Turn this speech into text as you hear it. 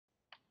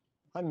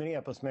I'm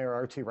Minneapolis Mayor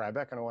R.T.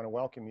 Rybak, and I want to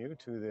welcome you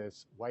to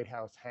this White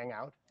House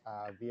Hangout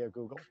via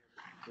Google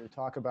to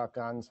talk about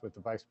guns with the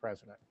Vice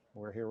President.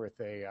 We're here with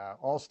a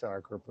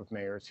all-star group of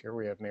mayors here.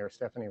 We have Mayor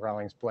Stephanie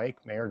Rawlings-Blake,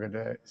 Mayor, good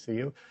to see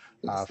you,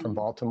 from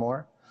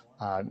Baltimore.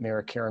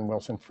 Mayor Karen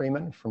Wilson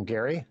Freeman from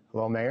Gary.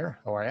 Hello, Mayor.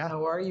 How are you?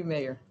 How are you,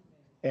 Mayor?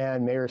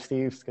 And Mayor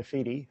Steve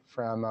Scaffidi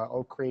from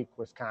Oak Creek,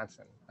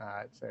 Wisconsin.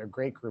 It's a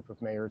great group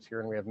of mayors here,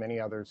 and we have many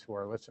others who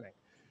are listening.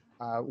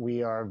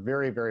 We are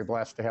very, very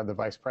blessed to have the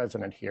Vice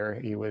President here.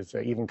 He was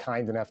even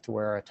kind enough to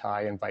wear a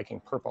tie in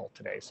Viking purple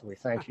today, so we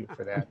thank you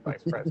for that,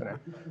 Vice President.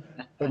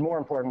 But more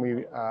important,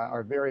 we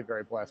are very,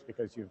 very blessed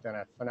because you've done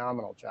a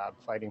phenomenal job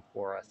fighting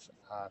for us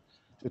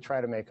to try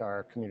to make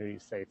our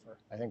communities safer.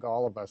 I think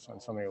all of us on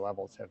so many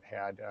levels have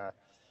had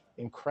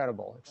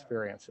incredible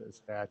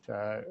experiences that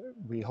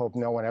we hope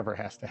no one ever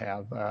has to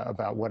have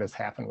about what has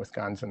happened with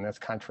guns in this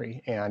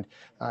country. And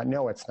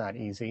no, it's not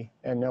easy.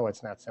 And no,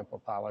 it's not simple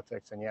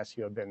politics. And yes,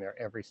 you have been there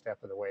every step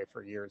of the way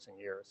for years and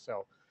years.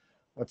 So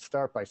let's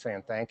start by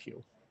saying thank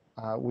you.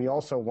 We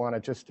also want to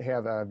just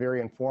have a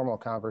very informal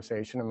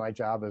conversation. And my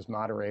job as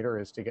moderator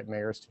is to get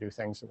mayors to do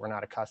things that we're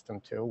not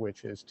accustomed to,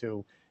 which is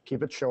to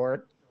keep it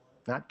short,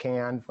 not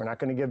canned. We're not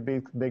going to give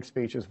big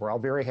speeches. We're all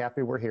very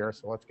happy we're here,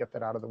 so let's get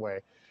that out of the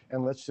way.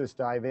 And let's just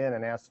dive in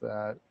and ask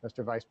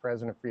Mr. Vice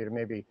President for you to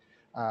maybe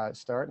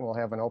start, and we'll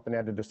have an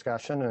open-ended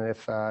discussion. And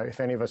if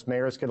any of us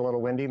mayors get a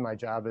little windy, my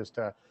job is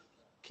to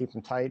keep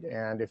them tight.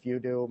 And if you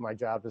do, my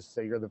job is to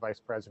say you're the Vice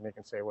President. You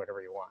can say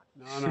whatever you want.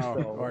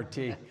 No, RT.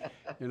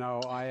 You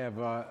know,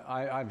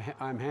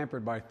 I'm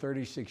hampered by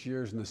 36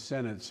 years in the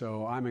Senate,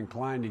 so I'm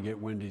inclined to get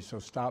windy, so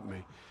stop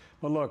me.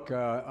 But look,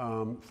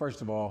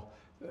 first of all,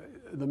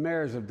 the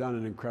mayors have done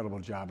an incredible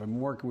job. I've been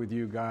working with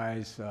you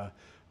guys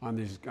on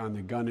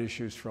the gun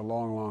issues for a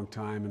long, long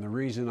time. And the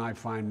reason I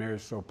find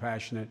mayors so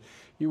passionate,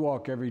 you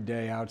walk every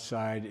day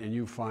outside and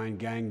you find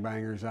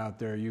gangbangers out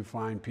there. You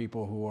find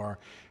people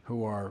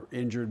who are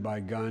injured by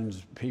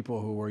guns, people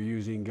who are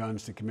using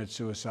guns to commit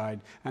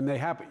suicide. And they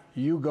happen.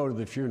 You go to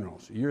the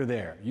funerals. You're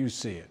there. You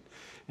see it.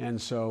 And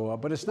so,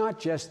 but it's not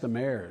just the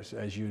mayors,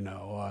 as you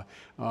know.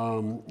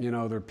 There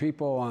are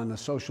people on the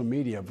social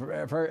media.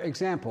 For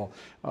example,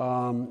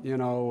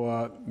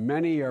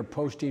 many are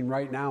posting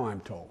right now,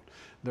 I'm told.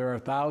 There are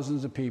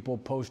thousands of people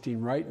posting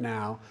right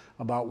now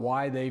about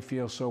why they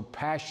feel so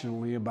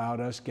passionately about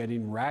us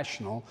getting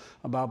rational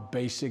about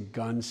basic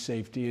gun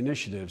safety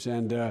initiatives.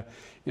 And,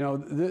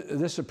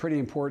 this is a pretty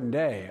important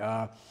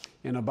day.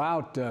 In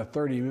about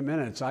 30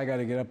 minutes, I got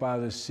to get up out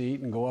of this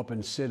seat and go up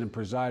and sit and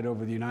preside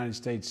over the United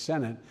States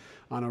Senate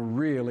on a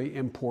really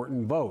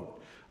important vote.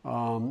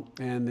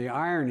 And the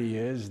irony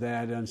is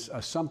that in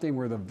something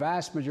where the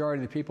vast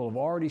majority of the people have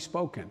already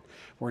spoken,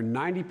 where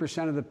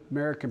 90% of the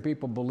American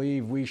people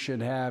believe we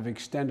should have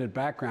extended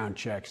background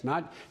checks,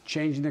 not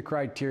changing the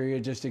criteria,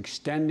 just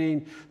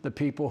extending the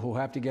people who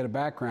have to get a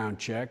background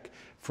check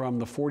from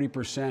the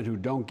 40% who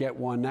don't get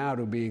one now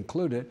to be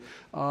included,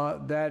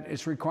 that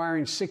it's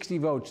requiring 60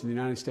 votes in the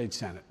United States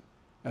Senate,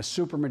 a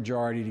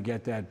supermajority to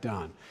get that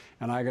done.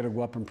 And I got to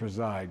go up and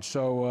preside.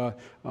 So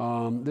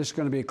this is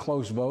going to be a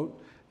close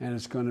vote. And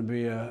it's going to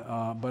be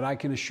but I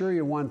can assure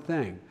you one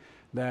thing,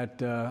 that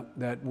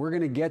we're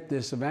going to get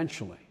this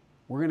eventually.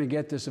 We're going to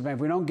get this event. If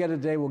we don't get it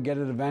today, we'll get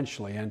it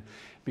eventually. And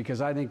because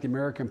I think the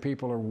American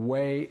people are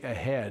way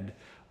ahead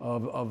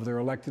of their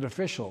elected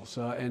officials.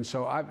 And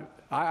so I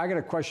got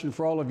a question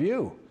for all of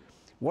you.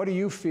 What are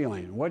you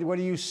feeling? What are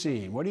you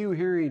seeing? What are you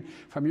hearing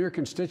from your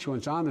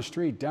constituents on the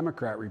street,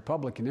 Democrat,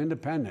 Republican,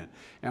 Independent?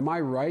 Am I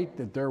right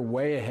that they're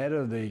way ahead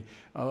of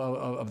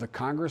the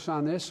Congress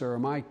on this, or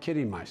am I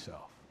kidding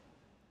myself?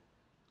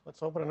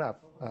 Let's open it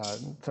up.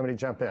 Somebody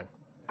jump in.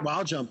 Well,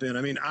 I'll jump in.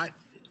 I mean,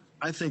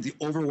 I think the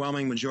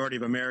overwhelming majority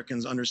of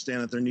Americans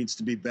understand that there needs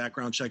to be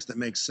background checks that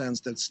make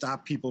sense, that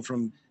stop people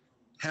from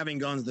having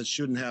guns that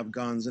shouldn't have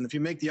guns. And if you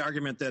make the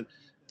argument that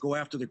go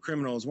after the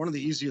criminals, one of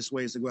the easiest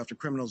ways to go after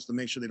criminals is to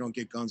make sure they don't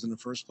get guns in the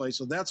first place.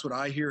 So that's what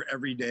I hear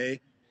every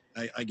day.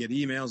 I get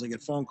emails, I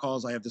get phone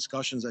calls, I have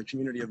discussions at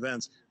community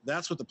events.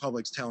 That's what the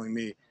public's telling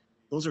me.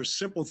 Those are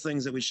simple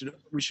things that we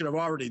should have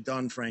already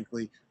done,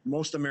 frankly.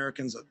 Most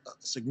Americans, a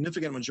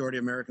significant majority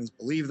of Americans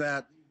believe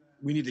that.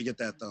 We need to get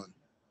that done.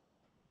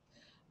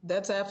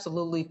 That's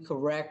absolutely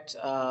correct,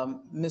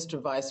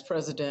 Mr. Vice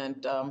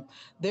President.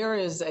 There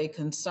is a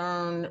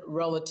concern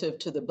relative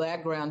to the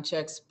background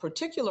checks,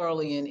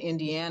 particularly in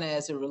Indiana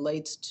as it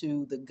relates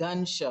to the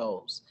gun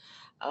shows.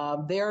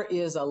 There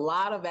is a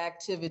lot of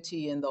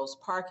activity in those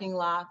parking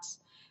lots.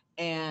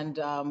 And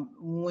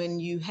when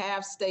you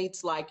have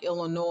states like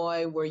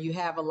Illinois, where you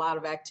have a lot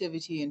of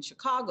activity in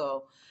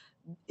Chicago,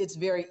 it's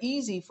very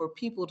easy for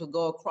people to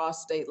go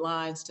across state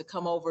lines to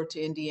come over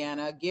to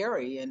Indiana,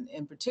 Gary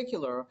in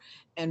particular,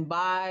 and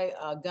buy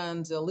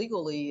guns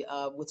illegally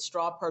with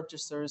straw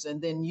purchasers and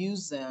then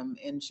use them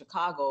in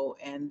Chicago.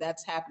 And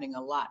that's happening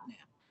a lot now.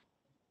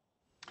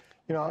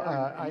 You know,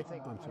 I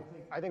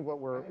think what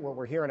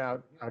we're hearing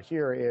out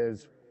here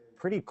is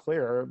pretty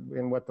clear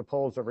in what the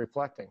polls are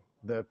reflecting.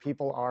 the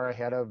people are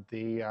ahead of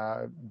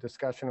the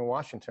discussion in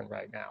Washington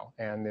right now,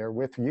 and they're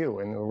with you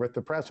and they're with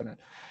the president.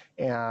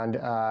 And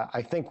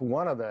I think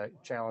one of the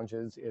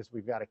challenges is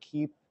we've got to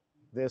keep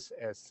this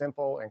as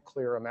simple and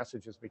clear a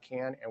message as we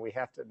can, and we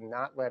have to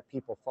not let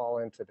people fall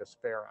into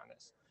despair on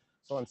this.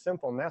 So in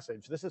simple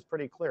message, this is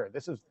pretty clear.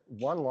 This is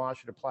one law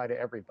should apply to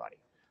everybody.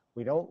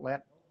 We don't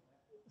let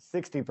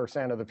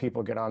 60% of the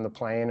people get on the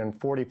plane and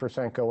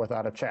 40% go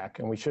without a check,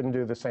 and we shouldn't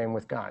do the same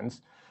with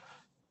guns.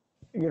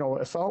 You know,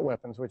 assault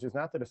weapons, which is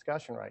not the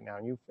discussion right now,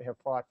 and you have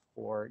fought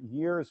for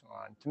years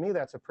on, to me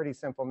that's a pretty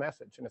simple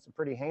message, and it's a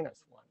pretty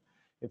heinous one.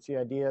 It's the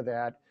idea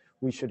that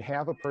we should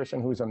have a person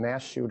who's a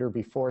mass shooter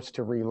be forced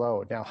to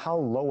reload. Now, how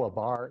low a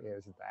bar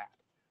is that?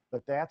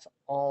 But that's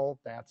all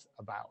that's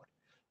about.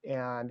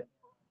 And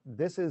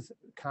this is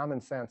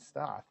common sense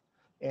stuff.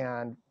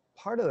 And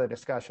part of the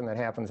discussion that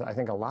happens, I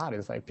think, a lot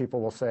is like people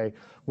will say,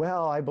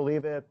 well, I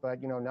believe it,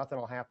 but, you know, nothing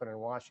will happen in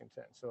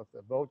Washington. So if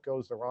the vote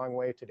goes the wrong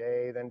way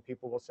today, then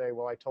people will say,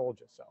 well, I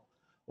told you so.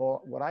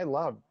 Well, what I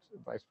loved,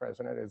 Vice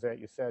President, is that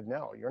you said,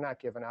 no, you're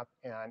not giving up.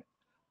 And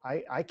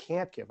I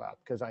can't give up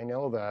because I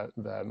know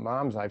the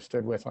moms I've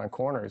stood with on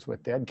corners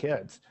with dead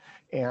kids,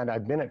 and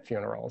I've been at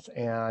funerals,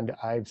 and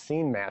I've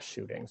seen mass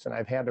shootings, and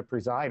I've had to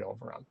preside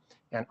over them.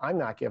 And I'm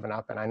not giving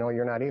up, and I know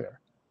you're not either.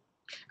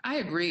 I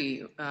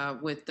agree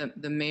with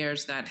the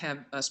mayors that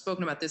have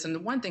spoken about this. And the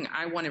one thing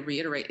I want to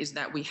reiterate is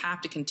that we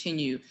have to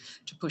continue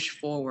to push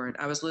forward.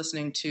 I was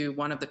listening to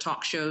one of the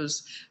talk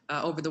shows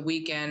over the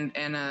weekend,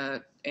 and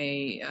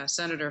a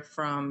senator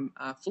from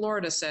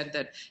Florida said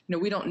that, you know,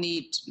 we don't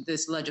need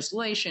this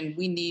legislation.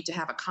 We need to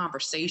have a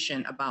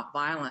conversation about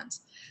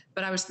violence.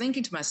 But I was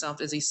thinking to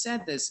myself as he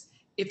said this,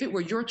 if it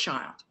were your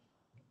child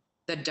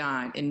that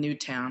died in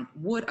Newtown,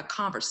 would a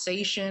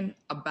conversation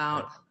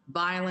about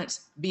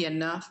violence be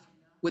enough?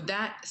 Would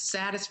that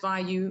satisfy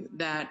you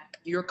that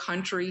your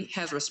country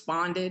has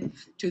responded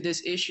to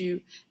this issue?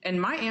 And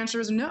my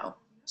answer is no.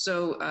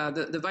 So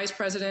the Vice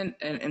President,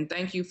 and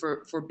thank you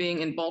for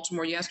being in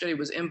Baltimore yesterday,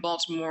 was in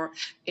Baltimore,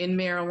 in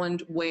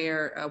Maryland,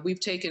 where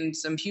we've taken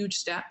some huge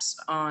steps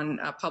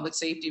on public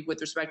safety with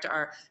respect to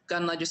our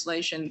gun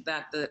legislation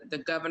that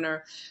the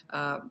governor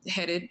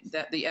headed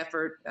the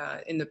effort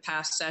in the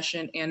past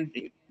session. And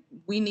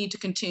we need to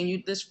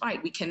continue this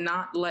fight. We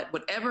cannot let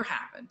whatever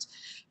happens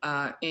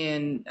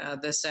in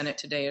the Senate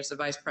today, as the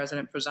Vice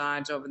President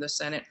presides over the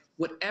Senate,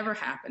 whatever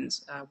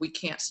happens, we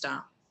can't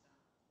stop.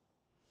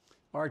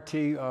 RT,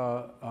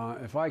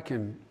 if I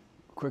can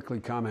quickly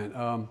comment,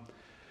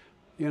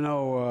 you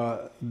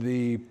know,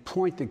 the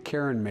point that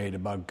Karen made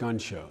about gun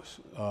shows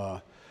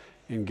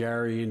in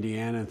Gary,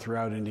 Indiana, and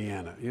throughout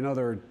Indiana, you know,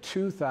 there are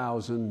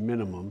 2,000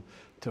 minimum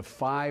to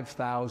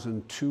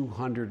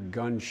 5,200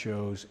 gun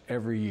shows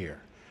every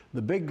year.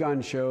 The big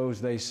gun shows,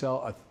 they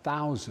sell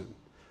 1,000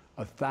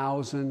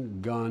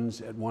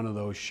 guns at one of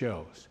those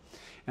shows.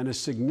 And a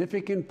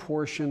significant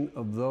portion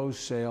of those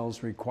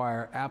sales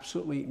require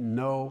absolutely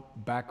no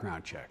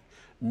background check,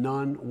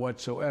 none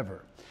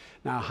whatsoever.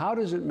 Now, how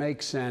does it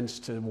make sense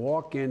to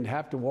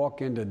have to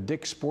walk into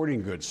Dick's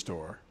Sporting Goods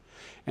store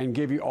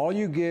and all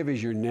you give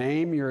is your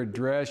name, your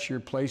address, your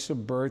place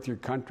of birth, your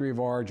country of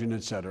origin,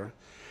 et cetera.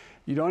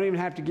 You don't even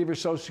have to give your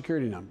Social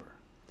Security number.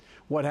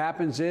 What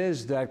happens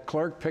is that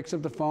clerk picks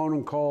up the phone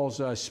and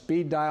calls a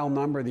speed dial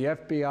number, the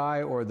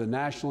FBI or the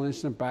National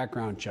Instant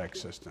Background Check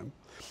System,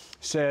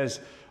 says,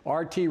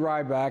 RT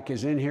Rybak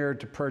is in here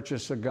to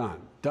purchase a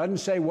gun. Doesn't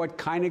say what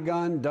kind of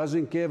gun,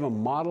 doesn't give a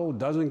model,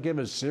 doesn't give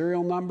a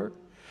serial number.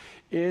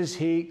 Is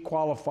he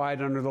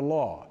qualified under the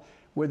law?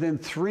 Within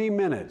 3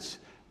 minutes,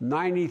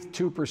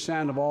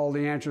 92% of all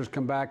the answers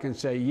come back and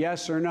say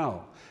yes or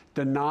no,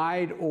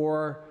 denied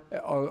or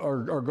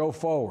go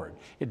forward.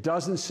 It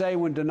doesn't say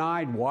when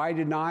denied, why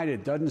denied.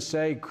 It doesn't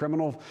say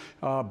criminal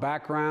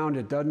background.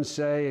 It doesn't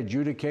say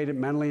adjudicated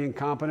mentally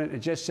incompetent. It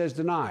just says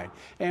denied.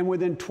 And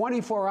within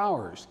 24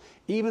 hours,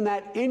 even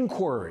that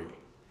inquiry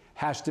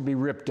has to be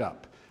ripped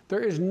up.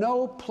 There is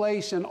no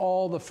place in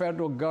all the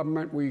federal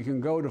government where you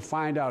can go to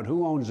find out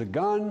who owns a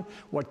gun,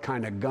 what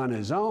kind of gun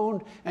is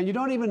owned, and you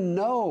don't even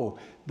know.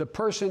 The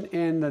person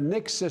in the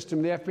NICS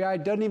system, the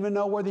FBI, doesn't even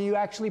know whether you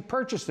actually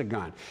purchased a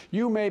gun.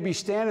 You may be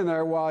standing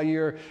there while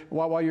your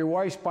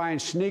wife's buying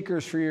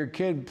sneakers for your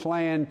kid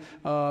playing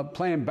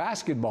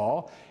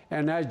basketball,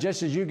 and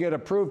just as you get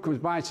approved, comes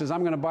by and says, I'm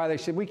going to buy that.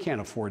 They say, we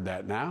can't afford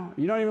that now.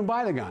 You don't even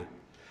buy the gun.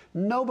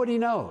 Nobody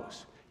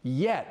knows.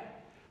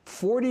 Yet,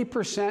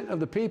 40%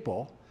 of the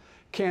people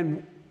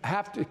can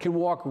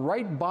walk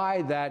right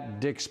by that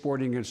Dick's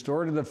Sporting Goods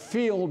store to the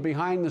field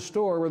behind the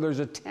store where there's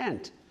a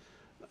tent,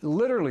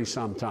 literally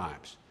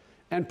sometimes,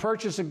 and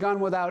purchase a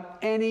gun without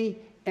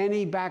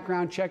any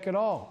background check at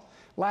all.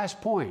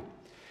 Last point,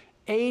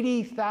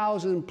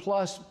 80,000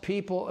 plus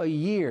people a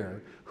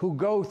year who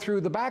go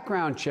through the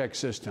background check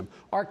system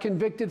are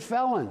convicted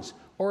felons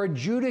or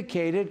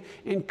adjudicated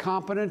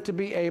incompetent to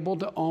be able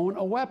to own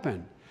a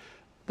weapon.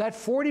 That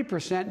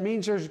 40%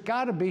 means there's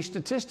got to be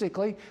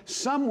statistically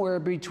somewhere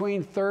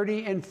between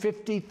 30 and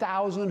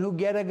 50,000 who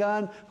get a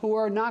gun who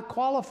are not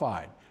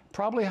qualified,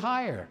 probably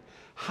higher.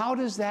 How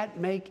does that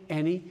make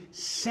any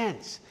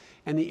sense?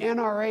 And the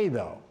NRA,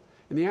 though,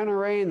 and the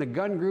NRA and the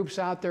gun groups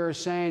out there are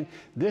saying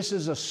this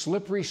is a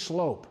slippery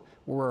slope.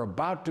 We're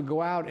about to go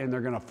out and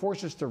they're going to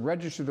force us to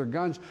register their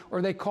guns,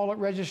 or they call it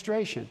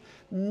registration.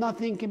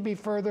 Nothing can be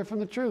further from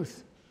the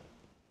truth.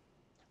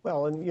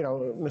 Well, and you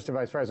know, Mr.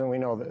 Vice President, we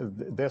know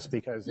this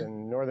because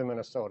in northern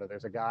Minnesota,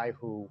 there's a guy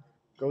who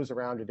goes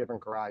around to different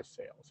garage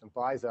sales and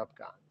buys up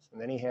guns. And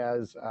then he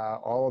has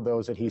all of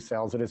those that he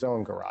sells at his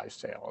own garage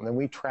sale. And then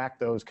we track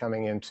those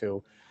coming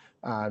into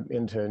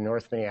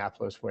North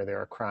Minneapolis where there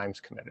are crimes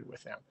committed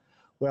with them.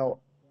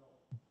 Well,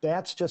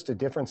 that's just a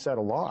different set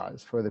of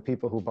laws for the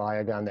people who buy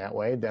a gun that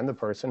way than the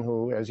person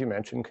who, as you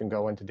mentioned, can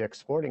go into Dick's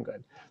Sporting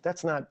Goods.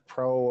 That's not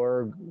pro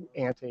or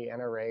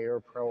anti-NRA or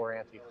pro or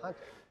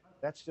anti-hunting.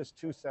 That's just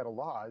two set of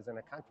laws in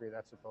a country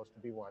that's supposed to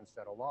be one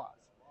set of laws.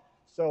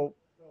 So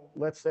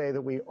let's say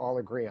that we all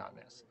agree on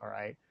this, all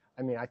right?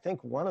 I mean, I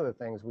think one of the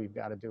things we've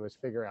got to do is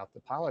figure out the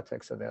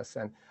politics of this.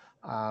 And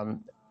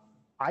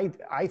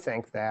I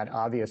think that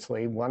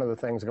obviously one of the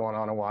things going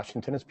on in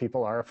Washington is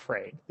people are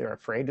afraid. They're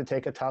afraid to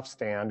take a tough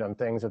stand on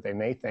things that they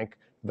may think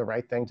the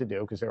right thing to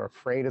do because they're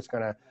afraid it's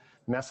going to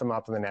mess them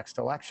up in the next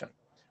election.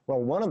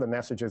 Well, one of the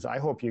messages I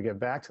hope you get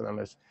back to them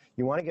is,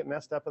 you want to get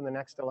messed up in the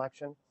next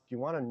election? Do you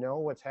want to know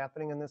what's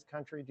happening in this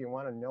country? Do you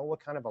want to know what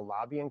kind of a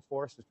lobbying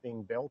force is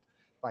being built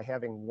by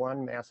having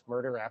one mass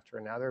murder after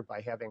another,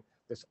 by having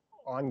this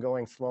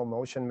ongoing slow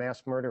motion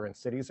mass murder in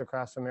cities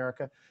across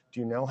America? Do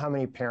you know how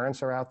many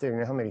parents are out there? Do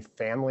you know how many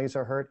families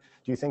are hurt?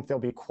 Do you think they'll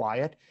be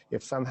quiet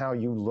if somehow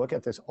you look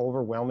at this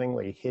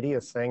overwhelmingly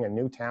hideous thing in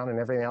Newtown and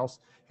everything else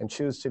and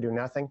choose to do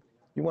nothing?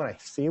 You want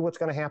to see what's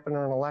going to happen in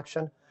an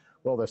election?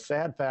 Well, the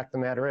sad fact of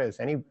the matter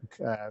is any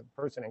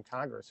person in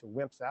Congress who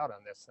wimps out on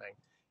this thing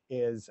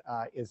is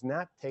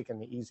not taking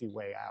the easy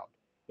way out.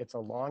 It's a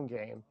long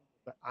game.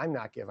 But I'm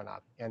not giving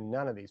up, and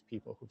none of these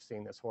people who've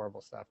seen this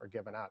horrible stuff are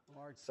giving up.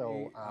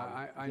 So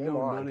I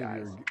know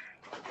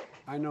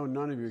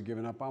none of you are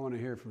giving up. I want to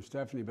hear from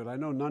Stephanie, but I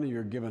know none of you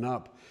are giving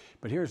up.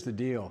 But here's the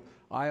deal.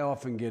 I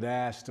often get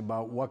asked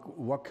about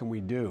what can we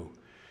do.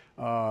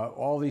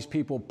 All these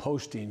people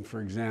posting,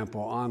 for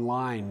example,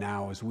 online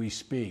now as we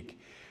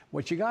speak.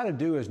 What you got to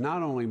do is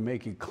not only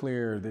make it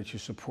clear that you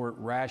support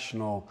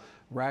rational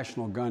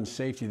gun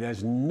safety that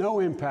has no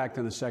impact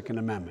on the Second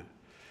Amendment,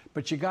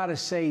 but you got to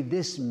say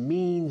this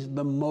means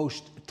the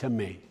most to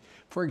me.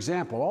 For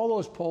example, all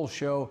those polls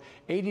show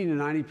 80 to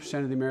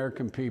 90% of the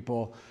American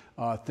people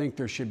think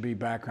there should be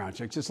background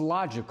checks. It's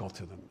logical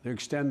to them to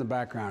extend the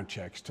background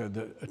checks to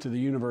the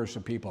universe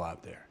of people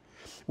out there.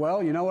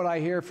 Well, you know what I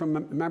hear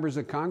from members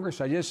of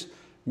Congress? I just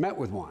met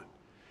with one.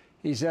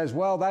 He says,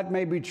 well, that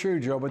may be true,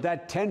 Joe, but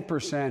that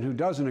 10% who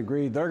doesn't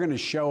agree, they're going to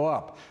show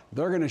up.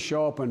 They're going to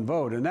show up and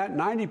vote. And that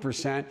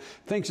 90%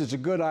 thinks it's a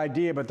good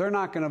idea, but they're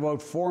not going to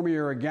vote for me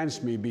or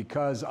against me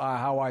because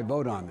how I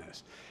vote on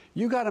this.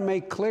 You got to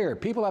make clear.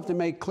 People have to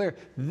make clear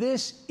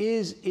this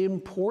is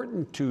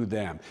important to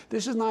them.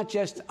 This is not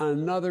just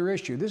another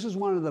issue. This is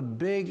one of the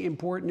big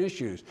important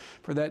issues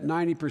for that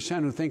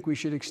 90% who think we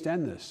should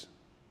extend this.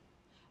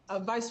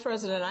 Vice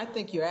President, I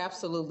think you're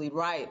absolutely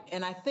right.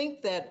 And I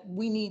think that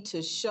we need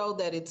to show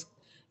that it's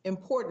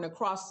important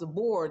across the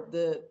board.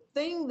 The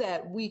thing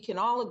that we can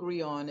all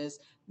agree on is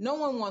no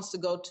one wants to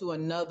go to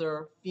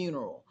another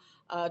funeral.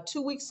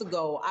 2 weeks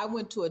ago, I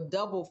went to a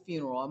double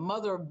funeral. A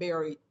mother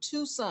buried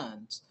two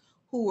sons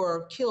who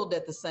were killed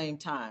at the same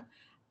time.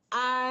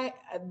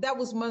 That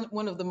was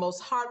one of the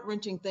most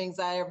heart-wrenching things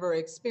I ever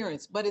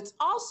experienced. But it's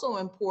also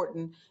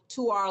important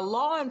to our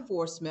law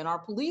enforcement, our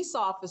police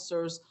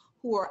officers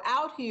who are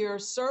out here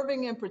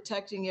serving and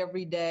protecting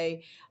every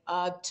day,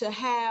 to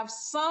have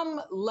some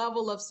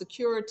level of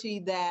security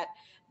that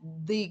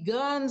the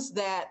guns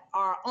that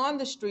are on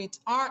the streets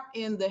aren't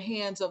in the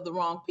hands of the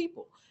wrong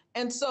people.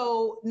 And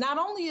so not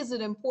only is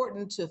it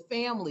important to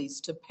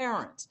families, to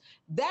parents,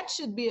 that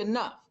should be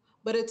enough,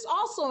 but it's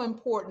also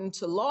important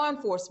to law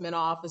enforcement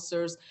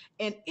officers.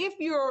 And if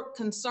you're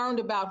concerned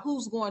about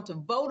who's going to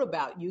vote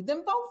about you,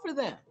 then vote for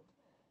them.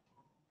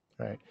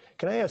 Right.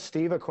 Can I ask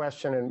Steve a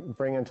question and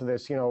bring into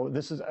this? You know,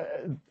 this is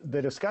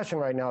the discussion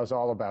right now is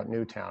all about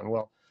Newtown.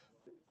 Well,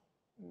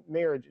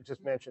 Mayor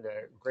just mentioned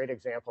a great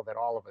example that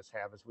all of us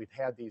have is we've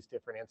had these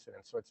different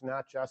incidents. So it's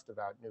not just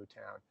about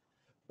Newtown.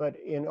 But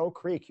in Oak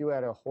Creek, you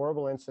had a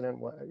horrible incident,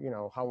 you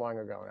know, how long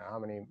ago now? How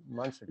many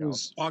months ago? It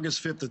was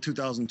August 5th of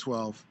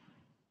 2012.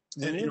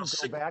 And you know,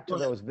 go back to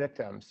those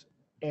victims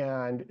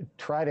and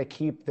try to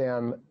keep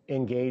them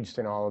engaged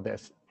in all of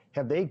this.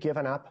 Have they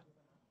given up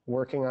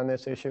working on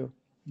this issue?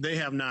 They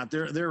have not.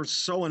 They're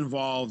so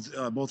involved,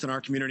 both in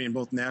our community and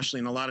both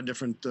nationally, in a lot of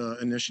different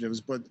initiatives.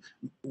 But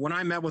when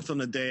I met with them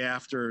the day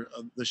after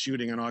the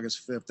shooting on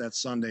August 5th, that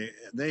Sunday,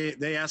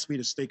 they asked me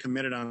to stay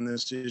committed on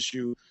this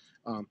issue.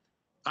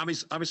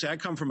 Obviously, I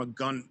come from a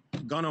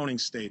gun-owning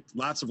state,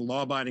 lots of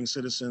law-abiding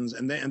citizens,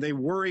 and they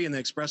worry, and they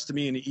express to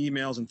me in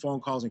emails and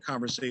phone calls and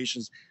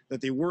conversations that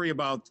they worry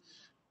about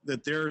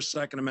that their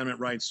Second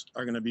Amendment rights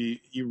are going to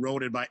be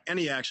eroded by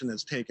any action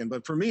that's taken.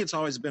 But for me, it's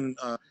always been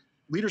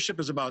leadership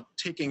is about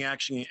taking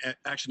action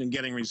and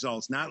getting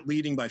results, not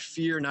leading by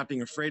fear, not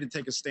being afraid to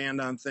take a stand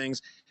on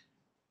things.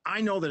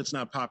 I know that it's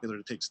not popular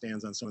to take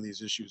stands on some of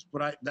these issues,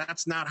 but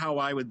that's not how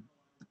I would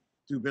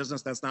do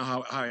business. That's not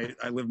how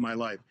I live my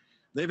life.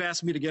 They've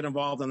asked me to get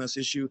involved on this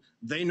issue.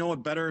 They know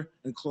it better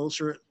and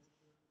closer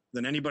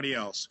than anybody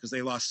else because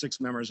they lost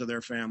 6 members of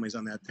their families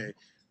on that day.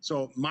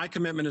 So my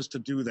commitment is to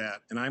do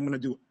that, and I'm going to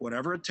do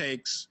whatever it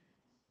takes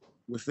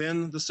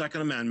within the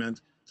Second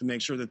Amendment to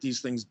make sure that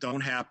these things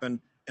don't happen,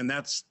 and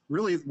that's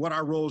really what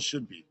our roles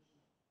should be.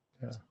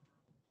 Yeah.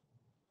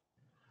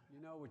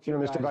 You know,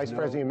 Mr. Vice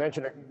President, you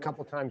mentioned a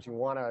couple times you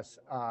want us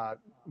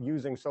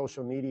using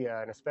social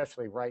media, and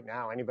especially right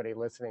now, anybody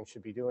listening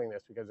should be doing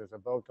this because there's a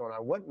vote going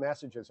on. What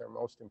messages are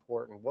most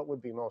important? What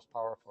would be most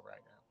powerful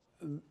right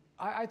now?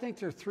 I think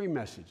there are 3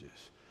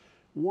 messages.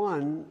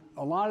 One,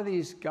 a lot of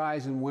these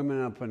guys and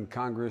women up in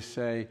Congress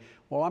say,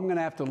 well, I'm going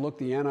to have to look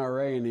the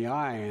NRA in the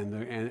eye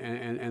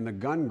and the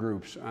gun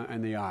groups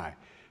in the eye.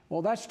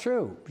 Well, that's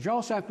true, but you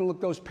also have to look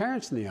those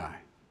parents in the eye.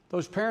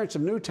 Those parents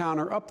of Newtown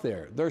are up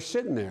there. They're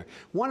sitting there.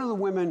 One of the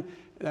women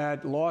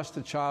that lost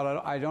a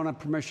child, I don't have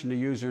permission to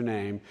use her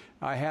name.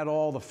 I had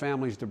all the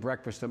families to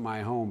breakfast at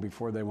my home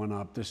before they went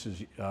up. This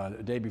is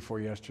the day before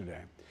yesterday.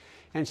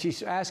 And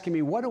she's asking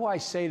me, what do I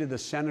say to the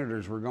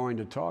senators we're going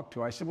to talk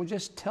to? I said, well,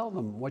 just tell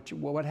them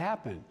what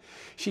happened.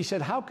 She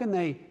said, how can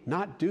they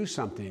not do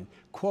something?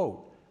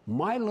 Quote,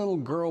 my little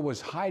girl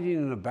was hiding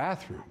in a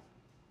bathroom,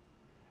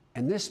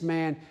 and this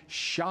man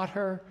shot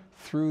her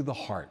through the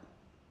heart.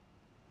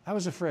 That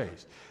was a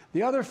phrase.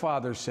 The other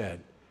father said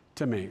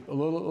to me,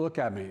 look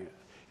at me,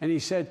 and he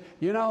said,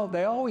 you know,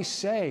 they always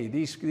say,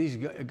 these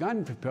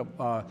gun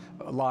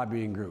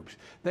lobbying groups,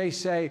 they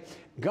say,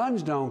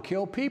 guns don't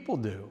kill, people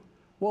do.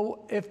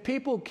 Well, if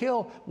people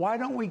kill, why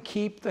don't we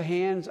keep the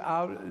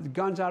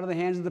guns out of the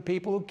hands of the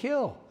people who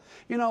kill?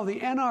 You know, the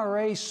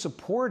NRA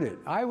supported.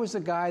 I was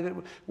the guy that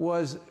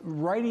was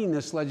writing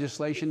this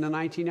legislation in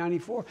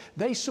 1994.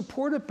 They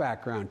supported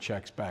background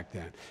checks back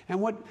then.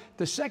 And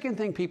the second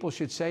thing people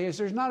should say is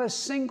there's not a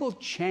single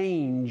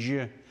change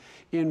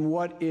in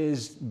what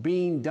is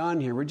being done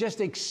here. We're just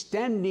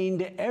extending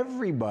to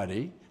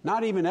everybody,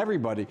 not even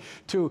everybody,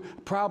 to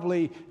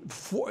probably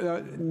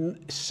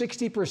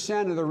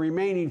 60% of the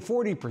remaining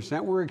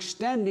 40%. We're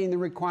extending the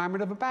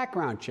requirement of a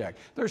background check.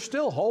 There's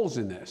still holes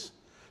in this.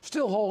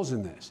 Still holes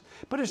in this.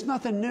 But it's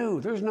nothing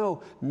new. There's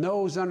no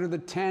nose under the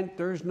tent.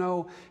 There's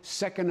no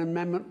Second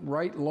Amendment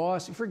right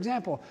laws. For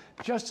example,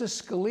 Justice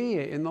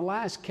Scalia, in the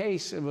last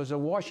case, it was a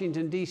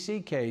Washington,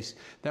 D.C. case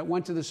that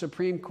went to the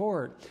Supreme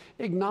Court,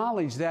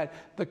 acknowledged that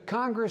the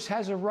Congress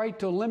has a right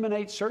to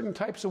eliminate certain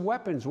types of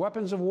weapons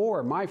of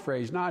war, my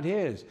phrase, not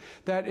his,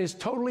 that is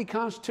totally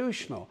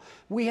constitutional.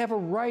 We have a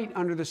right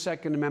under the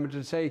Second Amendment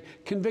to say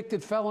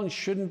convicted felons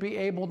shouldn't be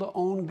able to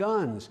own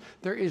guns.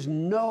 There is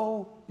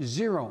no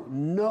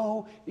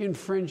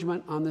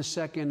infringement on the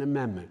Second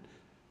Amendment.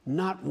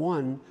 Not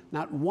one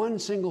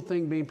single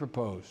thing being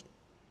proposed.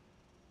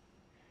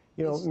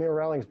 You know, Mayor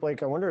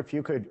Rawlings-Blake, I wonder if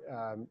you could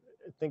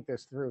think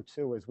this through,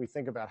 too, as we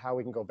think about how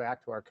we can go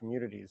back to our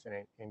communities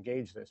and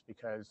engage this,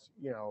 because,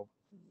 you know,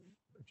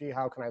 gee,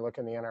 how can I look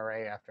in the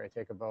NRA after I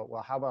take a vote?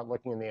 Well, how about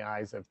looking in the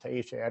eyes of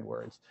Taisha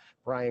Edwards,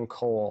 Brian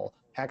Cole,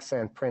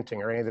 Accent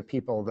Printing, or any of the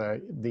people,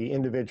 the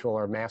individual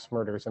or mass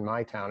murders in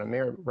my town? And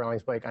Mayor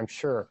Rawlings-Blake, I'm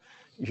sure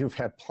you've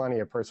had plenty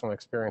of personal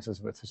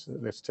experiences with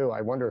this too.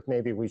 I wonder if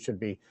maybe we should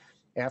be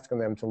asking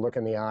them to look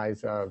in the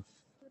eyes of,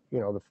 you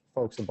know, the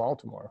folks of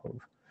Baltimore who.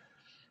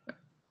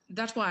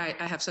 That's why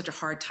I have such a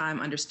hard time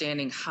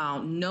understanding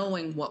how,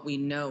 knowing what we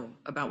know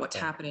about what's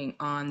happening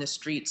on the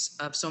streets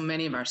of so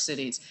many of our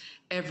cities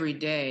every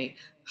day,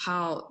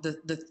 how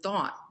the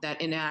thought that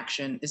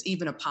inaction is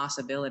even a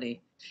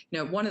possibility. You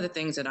know, one of the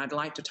things that I'd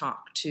like to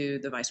talk to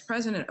the Vice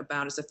President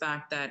about is the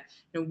fact that,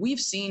 you know, we've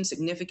seen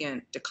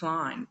significant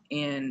decline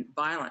in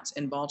violence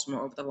in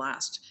Baltimore over the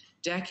last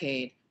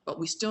decade, but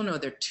we still know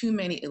there are too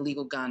many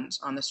illegal guns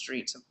on the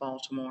streets of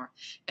Baltimore.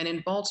 And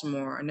in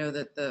Baltimore, I know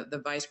that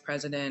the Vice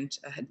President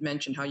had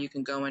mentioned how you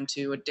can go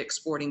into a Dick's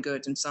Sporting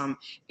Goods in some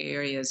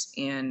areas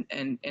and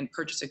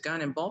purchase a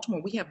gun. In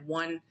Baltimore, we have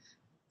one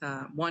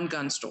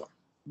gun store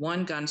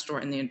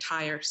in the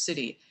entire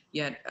city,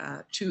 yet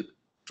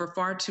for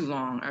far too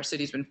long, our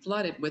city's been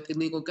flooded with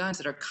illegal guns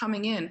that are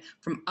coming in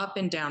from up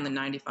and down the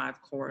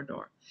 95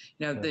 corridor.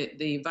 You know,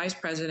 the Vice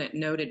President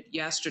noted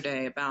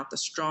yesterday about the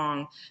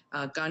strong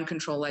gun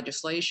control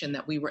legislation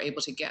that we were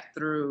able to get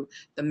through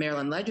the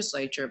Maryland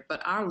legislature,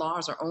 but our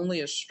laws are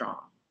only as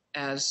strong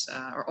as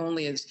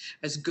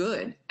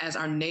good as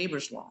our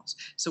neighbors' laws.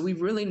 So we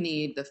really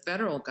need the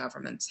federal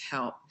government's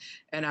help.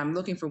 And I'm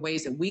looking for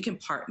ways that we can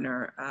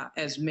partner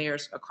as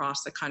mayors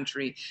across the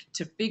country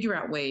to figure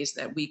out ways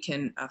that we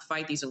can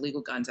fight these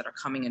illegal guns that are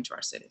coming into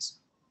our cities.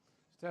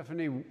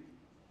 Stephanie,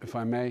 if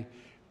I may,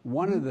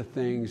 one of the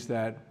things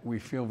that we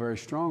feel very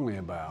strongly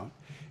about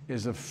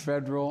is a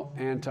federal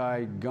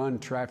anti-gun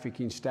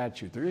trafficking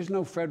statute. There is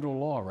no federal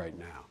law right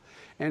now.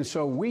 And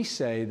so we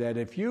say that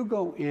if you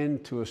go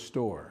into a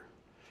store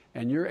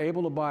and you're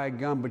able to buy a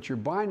gun, but you're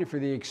buying it for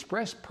the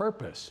express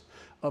purpose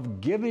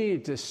of giving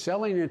it to,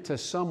 selling it to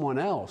someone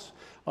else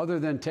other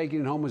than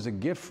taking it home as a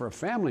gift for a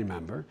family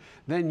member,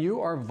 then you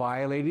are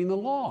violating the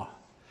law.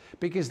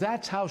 Because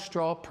that's how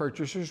straw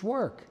purchasers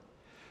work.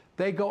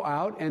 They go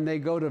out and they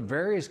go to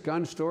various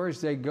gun stores,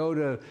 they go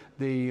to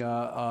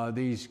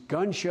these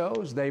gun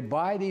shows, they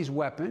buy these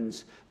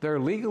weapons, they're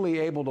legally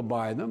able to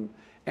buy them,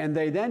 and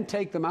they then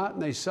take them out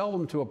and they sell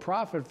them to a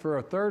profit for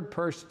a third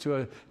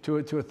person, to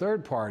a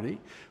third party,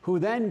 who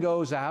then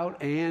goes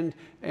out and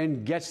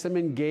gets them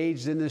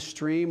engaged in this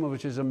stream,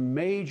 which is a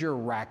major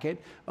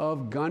racket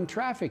of gun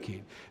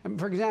trafficking. And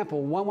for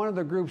example, one of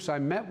the groups I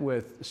met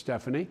with,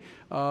 Stephanie,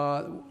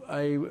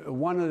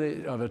 one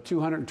of the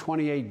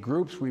 228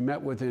 groups we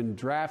met with in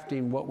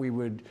drafting what we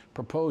would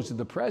propose to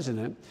the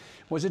president,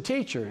 was a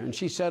teacher. And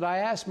she said, I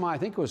asked I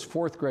think it was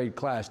fourth grade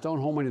class, don't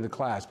hold me to the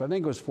class, but I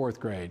think it was fourth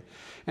grade,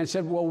 and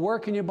said, well, where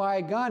can you buy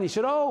a gun? He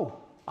said, oh,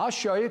 I'll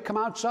show you, come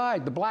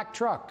outside, the black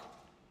truck,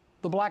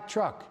 the black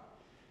truck.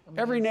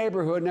 Every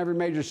neighborhood in every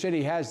major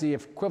city has the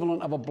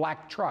equivalent of a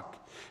black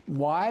truck.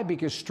 Why?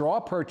 Because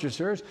straw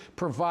purchasers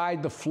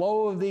provide the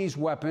flow of these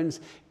weapons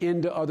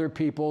into other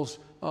people's,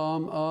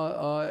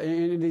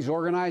 in these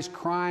organized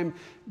crime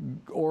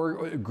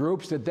or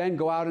groups that then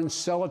go out and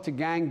sell it to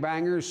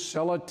gangbangers,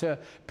 sell it to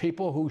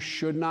people who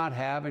should not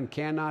have and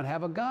cannot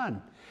have a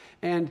gun.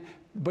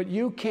 But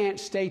you can't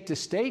state to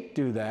state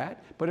do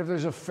that. But if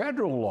there's a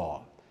federal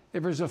law,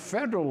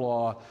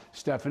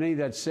 Stephanie,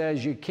 that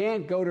says you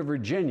can't go to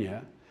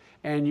Virginia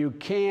and you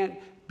can't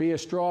be a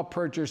straw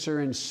purchaser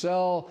and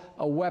sell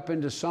a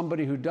weapon to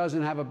somebody who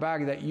doesn't have a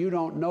bag that you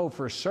don't know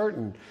for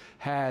certain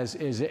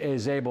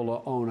is able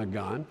to own a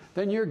gun,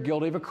 then you're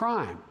guilty of a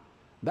crime.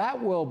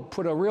 That will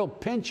put a real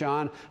pinch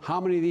on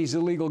how many of these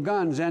illegal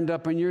guns end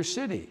up in your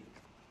city.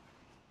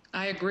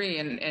 I agree,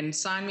 and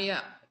sign me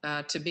up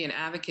to be an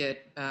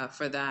advocate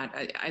for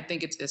that. I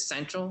think it's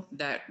essential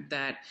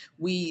that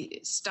we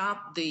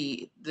stop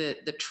the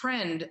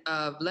trend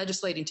of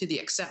legislating to the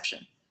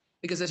exception.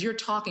 Because as you're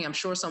talking, I'm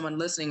sure someone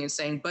listening is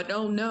saying, but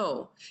oh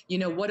no,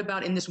 what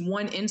about in this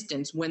one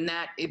instance when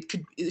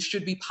it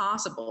should be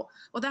possible?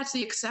 Well, that's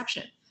the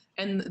exception.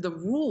 And the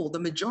rule, the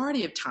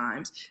majority of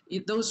times,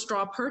 those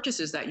straw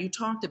purchases that you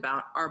talked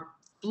about are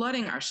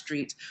flooding our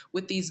streets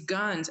with these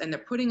guns, and they're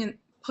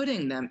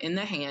putting them in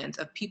the hands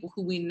of people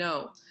who we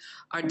know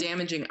are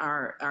damaging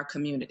our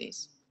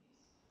communities.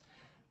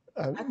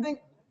 I think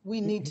we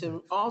need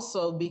to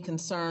also be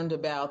concerned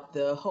about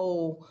the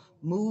whole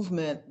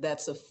movement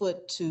that's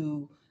afoot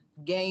to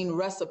gain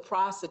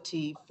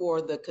reciprocity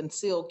for the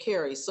concealed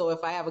carry. So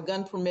if I have a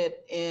gun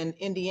permit in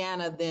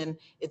Indiana, then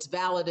it's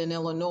valid in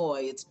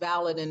Illinois, it's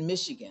valid in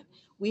Michigan.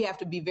 We have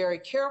to be very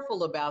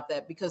careful about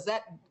that because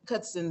that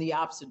cuts in the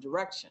opposite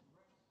direction.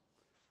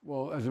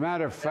 Well, as a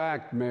matter of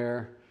fact,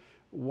 Mayor,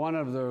 one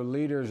of the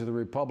leaders of the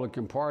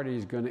Republican Party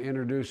is going to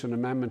introduce an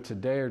amendment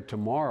today or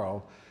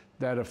tomorrow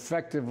that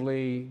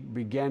effectively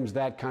begins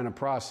that kind of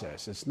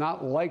process. It's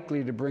not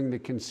likely to bring the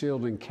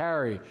concealed and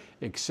carry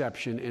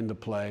exception into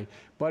play,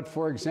 but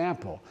for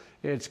example,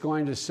 it's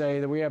going to say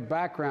that we have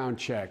background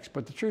checks,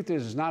 but the truth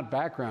is it's not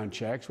background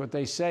checks. What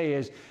they say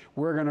is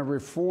we're going to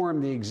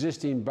reform the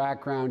existing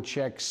background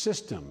check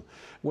system,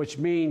 which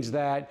means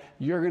that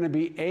you're going to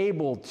be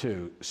able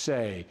to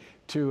say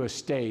to a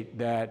state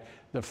that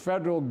the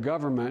federal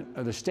government,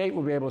 or the state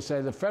will be able to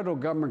say the federal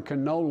government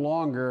can no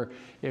longer,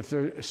 if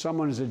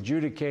someone is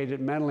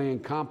adjudicated mentally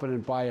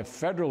incompetent by a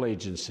federal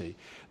agency,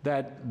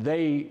 that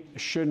they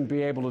shouldn't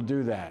be able to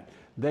do that.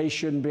 They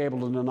shouldn't be able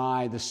to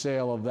deny the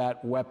sale of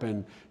that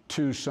weapon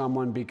to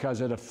someone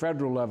because at a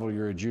federal level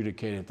you're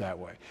adjudicated that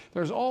way.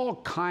 There's all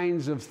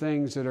kinds of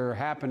things that are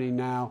happening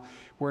now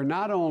where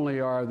not only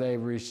are they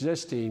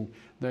resisting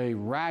the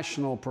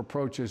rational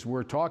approaches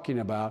we're talking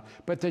about,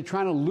 but they're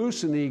trying to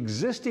loosen the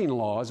existing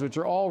laws, which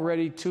are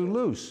already too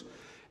loose.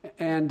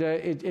 And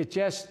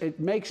it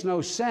makes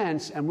no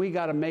sense, and we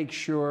got to make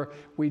sure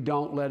we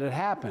don't let it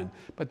happen.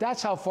 But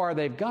that's how far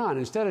they've gone.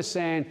 Instead of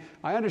saying,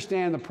 I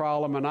understand the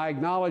problem and I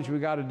acknowledge we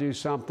got to do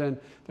something,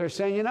 they're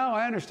saying,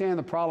 I understand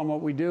the problem.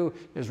 What we do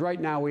is right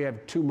now we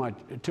have too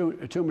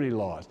many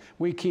laws.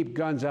 We keep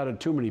guns out of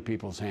too many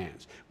people's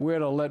hands. We're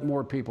to let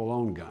more people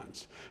own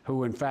guns,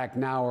 who in fact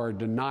now are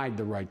denied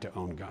the right to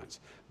own guns.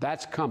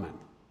 That's coming.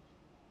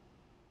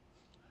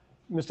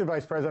 Mr.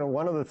 Vice President,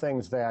 one of the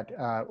things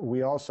that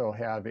we also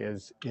have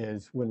is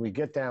when we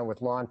get down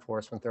with law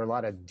enforcement, there are a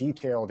lot of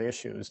detailed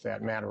issues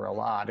that matter a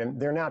lot, and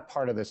they're not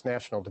part of this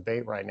national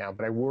debate right now,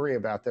 but I worry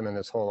about them in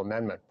this whole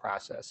amendment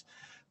process.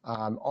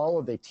 All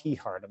of the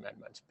T-Hart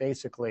amendments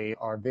basically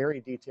are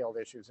very detailed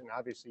issues, and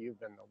obviously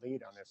you've been the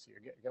lead on this, so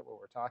you get what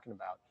we're talking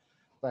about.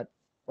 But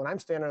when I'm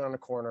standing on a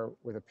corner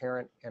with a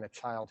parent and a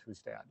child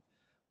who's dead,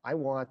 I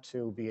want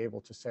to be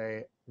able to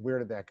say, where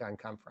did that gun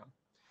come from?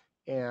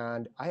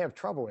 And I have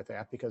trouble with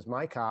that because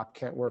my cop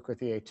can't work with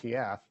the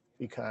ATF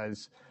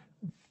because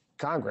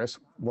Congress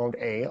won't,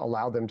 A,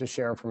 allow them to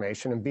share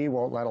information, and B,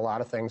 won't let a lot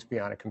of things be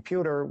on a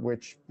computer,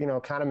 which,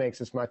 kind of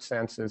makes as much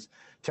sense as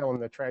telling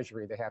the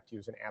Treasury they have to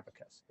use an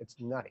abacus. It's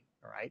nutty,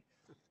 all right?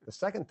 The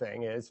second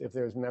thing is if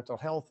there's mental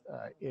health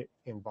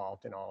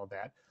involved in all of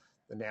that,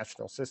 the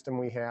national system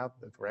we have,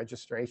 the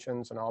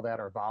registrations and all that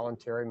are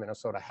voluntary.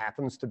 Minnesota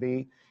happens to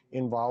be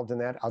involved in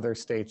that. Other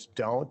states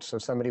don't. So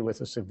somebody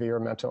with a severe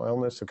mental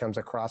illness who comes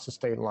across the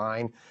state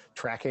line,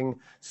 tracking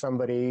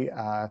somebody,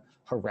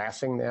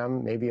 harassing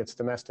them, maybe it's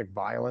domestic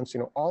violence,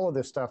 all of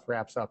this stuff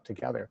wraps up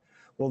together.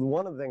 Well,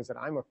 one of the things that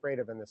I'm afraid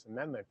of in this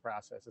amendment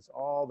process is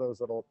all those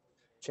little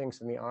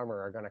chinks in the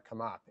armor are going to come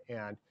up.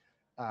 And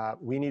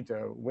we need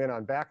to win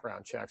on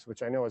background checks,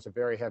 which I know is a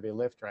very heavy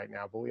lift right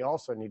now, but we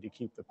also need to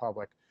keep the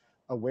public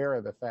aware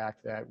of the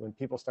fact that when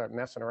people start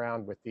messing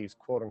around with these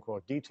quote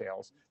unquote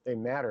details, they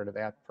matter to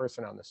that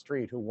person on the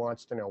street who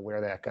wants to know where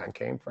that gun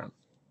came from.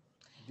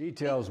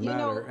 Details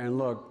matter. And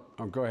look,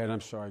 go ahead. I'm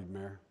sorry,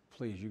 Mayor.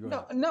 Please, you go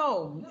ahead.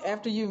 No,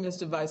 after you,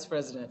 Mr. Vice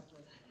President.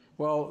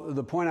 Well,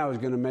 the point I was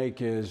going to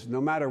make is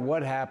no matter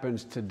what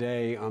happens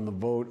today on the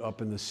vote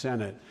up in the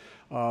Senate,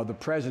 the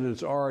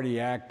president's already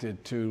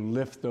acted to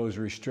lift those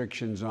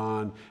restrictions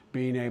on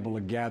being able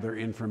to gather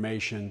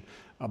information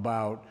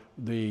about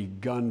the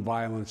gun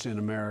violence in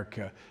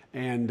America.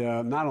 And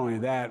not only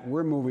that,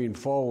 we're moving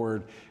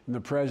forward, and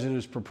the president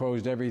has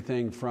proposed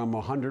everything from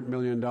a $100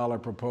 million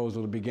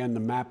proposal to begin to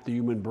map the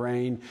human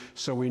brain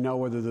so we know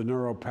whether the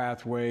neural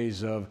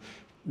pathways of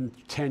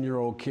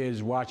 10-year-old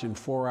kids watching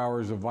 4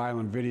 hours of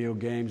violent video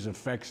games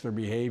affects their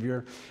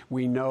behavior.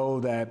 We know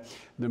that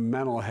the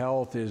mental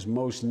health is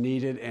most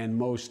needed and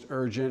most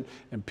urgent,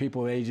 and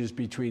people ages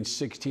between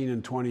 16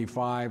 and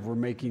 25, we're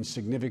making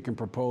significant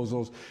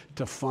proposals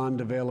to fund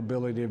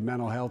availability of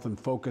mental health and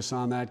focus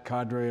on that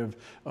cadre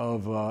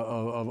of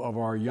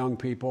our young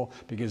people,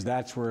 because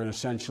that's where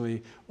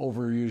essentially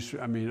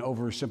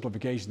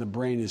oversimplification, the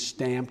brain is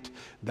stamped.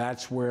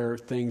 That's where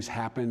things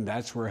happen.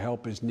 That's where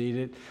help is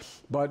needed.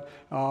 But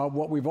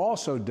what we've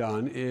also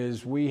done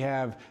is we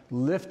have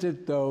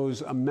lifted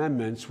those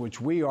amendments,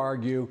 which we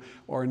argue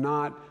were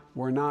not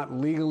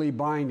legally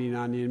binding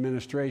on the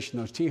administration,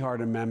 those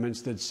T-Hart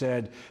amendments that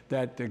said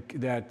that,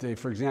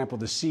 for example,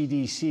 the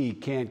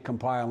CDC can't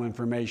compile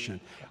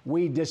information.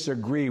 We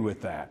disagree with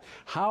that.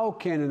 How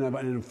can an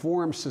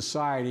informed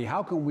society,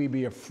 how can we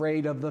be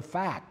afraid of the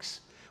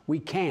facts? We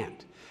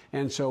can't.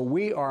 And so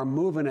we are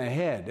moving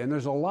ahead. And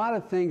there's a lot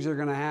of things that are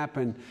going to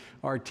happen,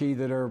 RT,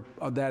 that are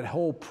that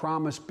whole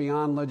promise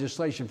beyond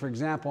legislation. For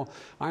example,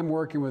 I'm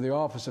working with the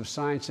Office of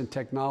Science and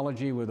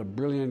Technology with a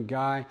brilliant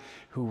guy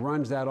who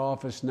runs that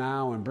office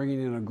now and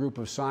bringing in a group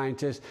of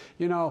scientists.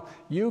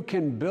 You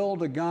can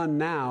build a gun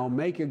now,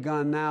 make a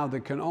gun now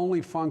that can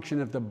only function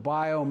if the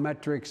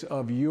biometrics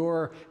of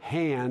your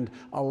hand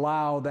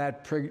allow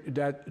that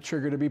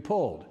trigger to be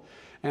pulled.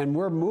 And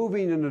we're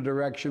moving in a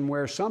direction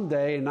where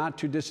someday, in not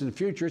too distant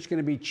future, it's going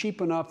to be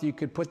cheap enough that you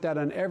could put that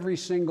on every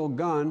single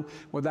gun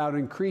without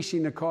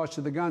increasing the cost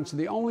of the gun. So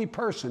the only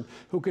person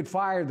who could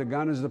fire the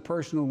gun is the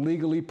person who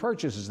legally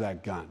purchases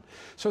that gun.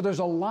 So there's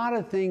a lot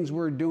of things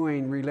we're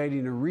doing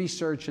relating to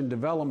research and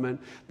development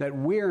that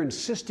we're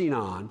insisting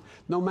on,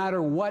 no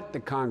matter what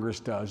the Congress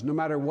does, no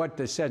matter what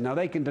they said. Now,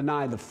 they can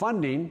deny the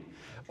funding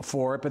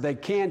for it, but they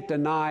can't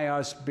deny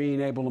us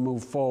being able to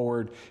move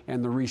forward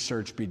and the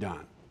research be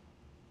done.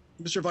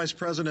 Mr. Vice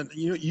President,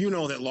 you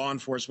know that law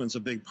enforcement's a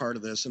big part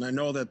of this, and I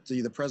know that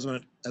the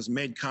president has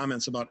made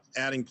comments about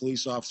adding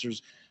police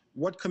officers.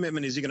 What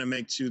commitment is he going to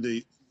make to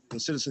the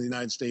citizens of the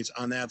United States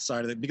on that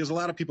side of it? Because a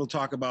lot of people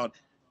talk about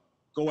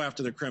go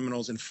after the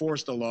criminals,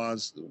 enforce the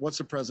laws. What's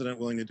the president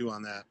willing to do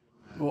on that?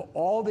 Well,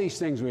 all these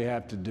things we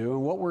have to do,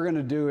 and what we're going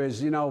to do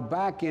is,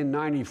 back in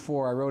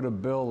 '94, I wrote a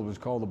bill that was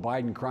called the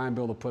Biden Crime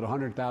Bill to put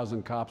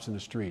 100,000 cops in the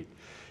street.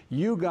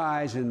 You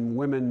guys and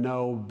women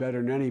know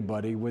better than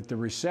anybody, with the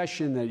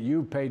recession that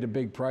you paid a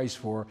big price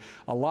for,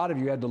 a lot of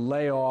you had to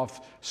lay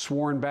off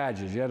sworn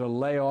badges. You had to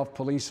lay off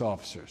police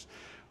officers.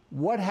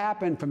 What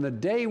happened from the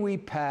day we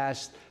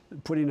passed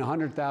putting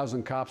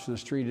 100,000 cops in the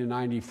street in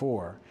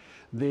 '94,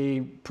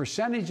 the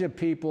percentage of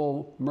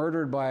people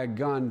murdered by a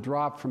gun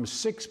dropped from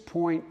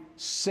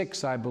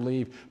 6.6, I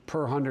believe,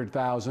 per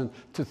 100,000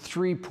 to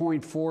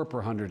 3.4 per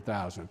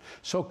 100,000.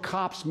 So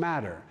cops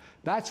matter.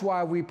 That's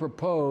why we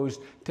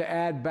proposed to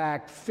add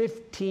back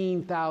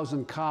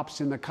 15,000 cops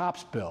in the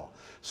cops bill.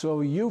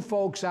 So you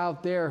folks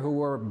out there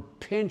who are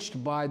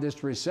pinched by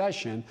this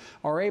recession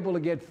are able to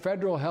get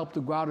federal help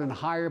to go out and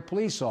hire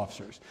police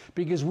officers,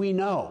 because we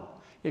know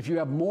if you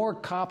have more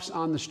cops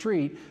on the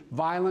street,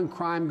 violent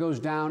crime goes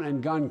down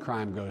and gun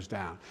crime goes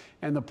down.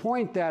 And the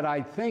point that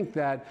I think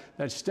that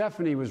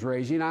Stephanie was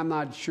raising, I'm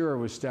not sure it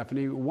was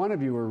Stephanie, one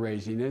of you were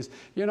raising, is,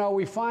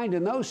 we find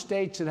in those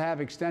states that have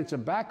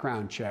extensive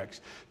background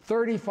checks,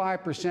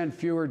 35%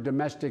 fewer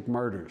domestic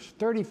murders,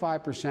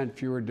 35%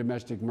 fewer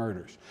domestic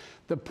murders.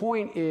 The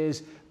point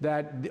is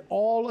that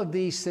all of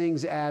these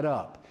things add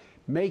up.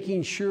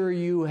 Making sure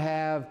you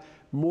have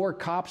more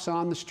cops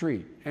on the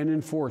street and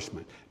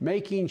enforcement,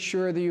 making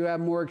sure that you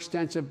have more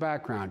extensive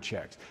background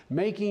checks,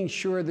 making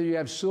sure that you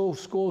have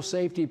school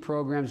safety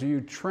programs where you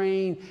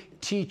train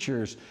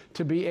teachers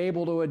to be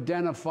able to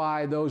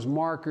identify those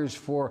markers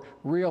for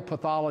real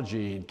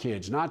pathology in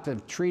kids, not to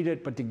treat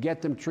it, but to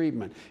get them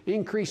treatment,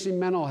 increasing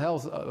mental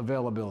health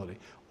availability.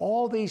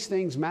 All these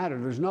things matter.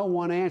 There's no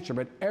one answer,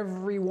 but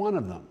every one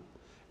of them,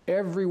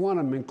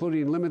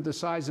 including limit the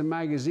size of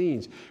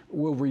magazines,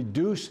 will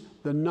reduce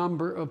the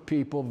number of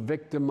people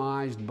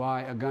victimized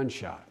by a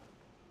gunshot.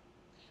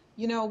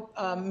 You know,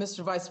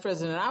 Mr. Vice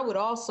President, I would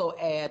also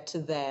add to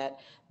that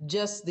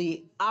just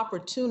the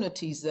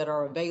opportunities that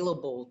are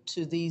available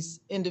to these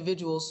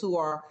individuals who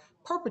are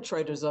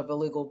perpetrators of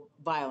illegal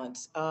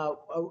violence,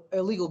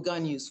 illegal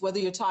gun use, whether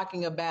you're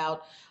talking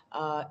about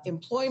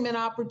employment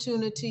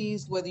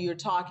opportunities, whether you're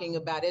talking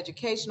about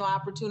educational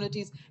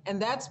opportunities,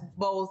 and that's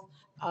both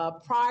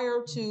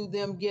prior to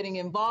them getting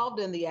involved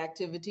in the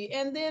activity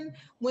and then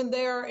when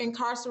they're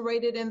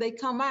incarcerated and they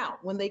come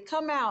out. When they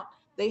come out,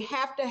 they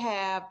have to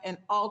have an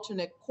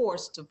alternate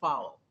course to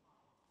follow.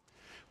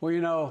 Well,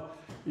 you know,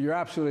 you're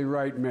absolutely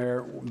right,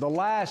 Mayor. The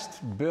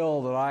last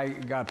bill that I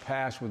got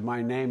passed with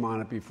my name on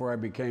it before I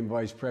became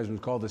vice president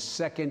was called the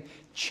Second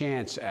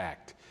Chance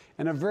Act.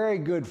 And a very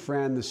good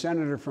friend, the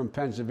senator from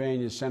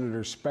Pennsylvania,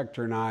 Senator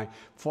Specter, and I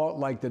fought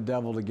like the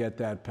devil to get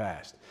that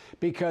passed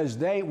because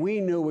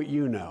we knew what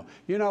you know.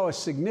 You know, a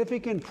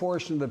significant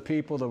portion of the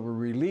people that were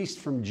released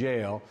from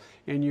jail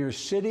in your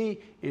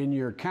city, in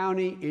your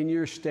county, in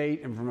your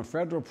state, and from a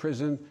federal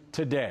prison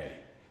today,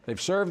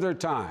 they've served their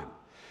time.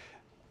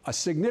 A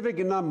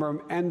significant number of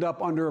them end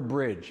up under a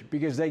bridge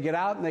because they get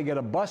out and they get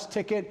a bus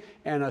ticket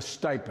and a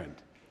stipend.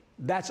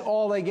 That's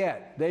all they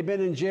get. They've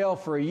been in jail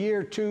for a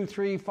year, 2,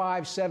 3,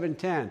 5, 7,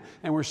 10,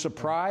 and we're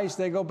surprised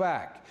they go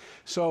back.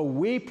 So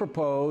we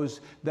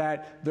propose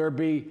that there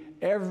be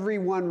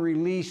everyone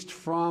released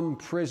from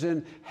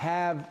prison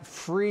have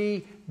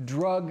free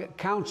drug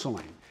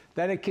counseling,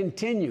 that it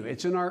continue.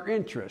 It's in our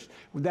interest,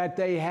 that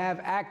they have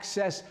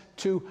access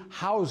to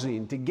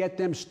housing to get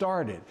them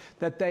started,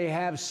 that they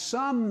have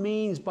some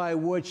means by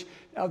which,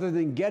 other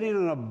than getting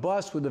on a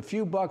bus with a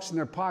few bucks in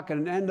their pocket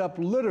and end up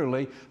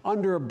literally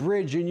under a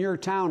bridge in your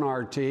town,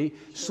 RT,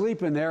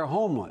 sleeping there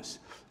homeless.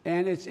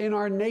 And it's in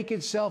our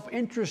naked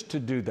self-interest to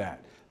do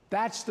that.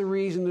 That's the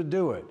reason to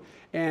do it.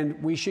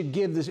 And we should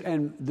give this,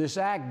 and this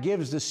act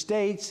gives the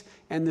states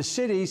and the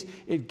cities,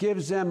 it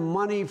gives them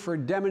money for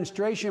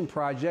demonstration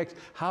projects,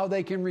 how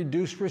they can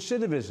reduce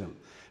recidivism.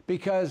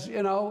 Because,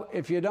 you know,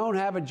 if you don't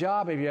have a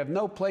job, if you have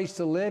no place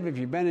to live, if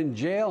you've been in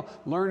jail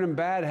learning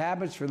bad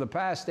habits for the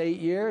past 8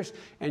 years,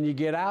 and you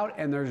get out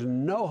and there's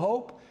no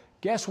hope,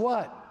 guess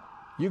what?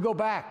 You go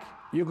back.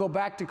 You go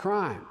back to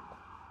crime.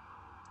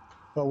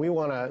 Well, we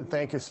want to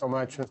thank you so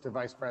much, Mr.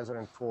 Vice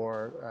President,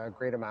 for a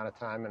great amount of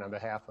time. And on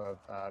behalf of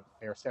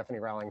Mayor Stephanie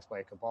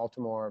Rawlings-Blake of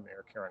Baltimore,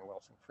 Mayor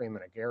Wilson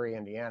Freeman of Gary,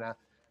 Indiana,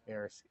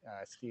 Mayor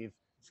Steve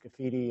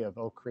Scaffidi of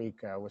Oak Creek,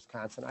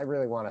 Wisconsin, I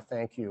really want to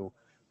thank you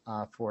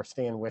for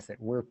staying with it.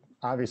 We're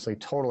obviously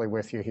totally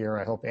with you here.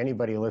 I hope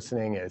anybody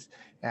listening is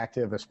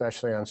active,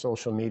 especially on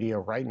social media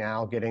right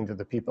now, getting to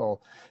the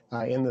people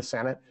in the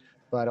Senate,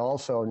 but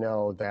also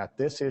know that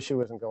this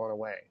issue isn't going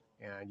away.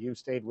 And you've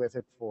stayed with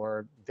it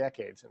for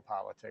decades in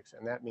politics,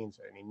 and that means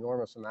an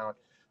enormous amount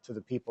to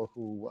the people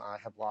who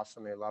have lost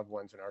some of their loved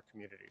ones in our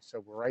community.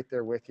 So we're right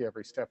there with you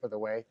every step of the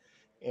way,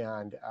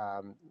 and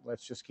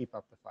let's just keep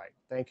up the fight.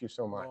 Thank you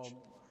so much.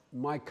 Well,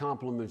 my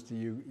compliments to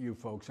you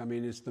folks. I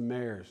mean, it's the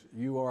mayors.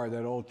 You are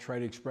that old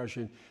trite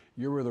expression,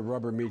 you're where the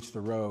rubber meets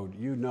the road.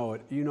 You know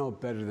it. You know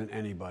it better than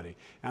anybody.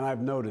 And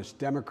I've noticed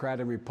Democrat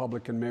and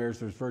Republican mayors,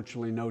 there's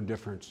virtually no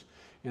difference.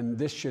 And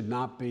this should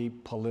not be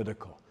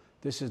political.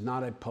 This is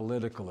not a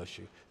political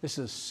issue. This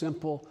is a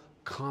simple,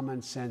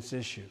 common sense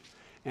issue.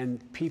 And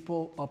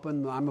people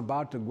I'm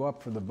about to go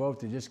up for the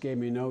vote. They just gave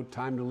me a note,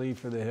 time to leave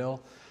for the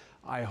Hill.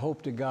 I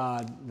hope to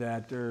God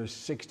that there's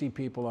 60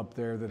 people up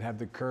there that have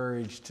the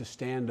courage to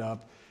stand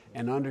up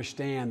and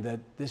understand that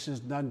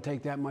doesn't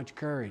take that much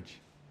courage.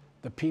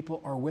 The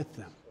people are with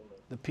them.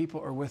 The people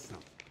are with them.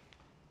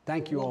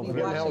 Thank you all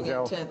very much. We'll be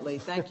watching intently.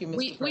 Thank you, Mr.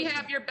 President. We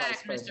have your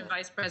back, Mr.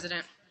 Vice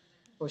President.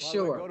 For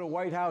sure. Go to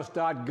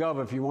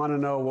whitehouse.gov if you want to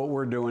know what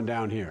we're doing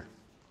down here.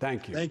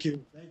 Thank you. Thank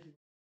you. Thank you.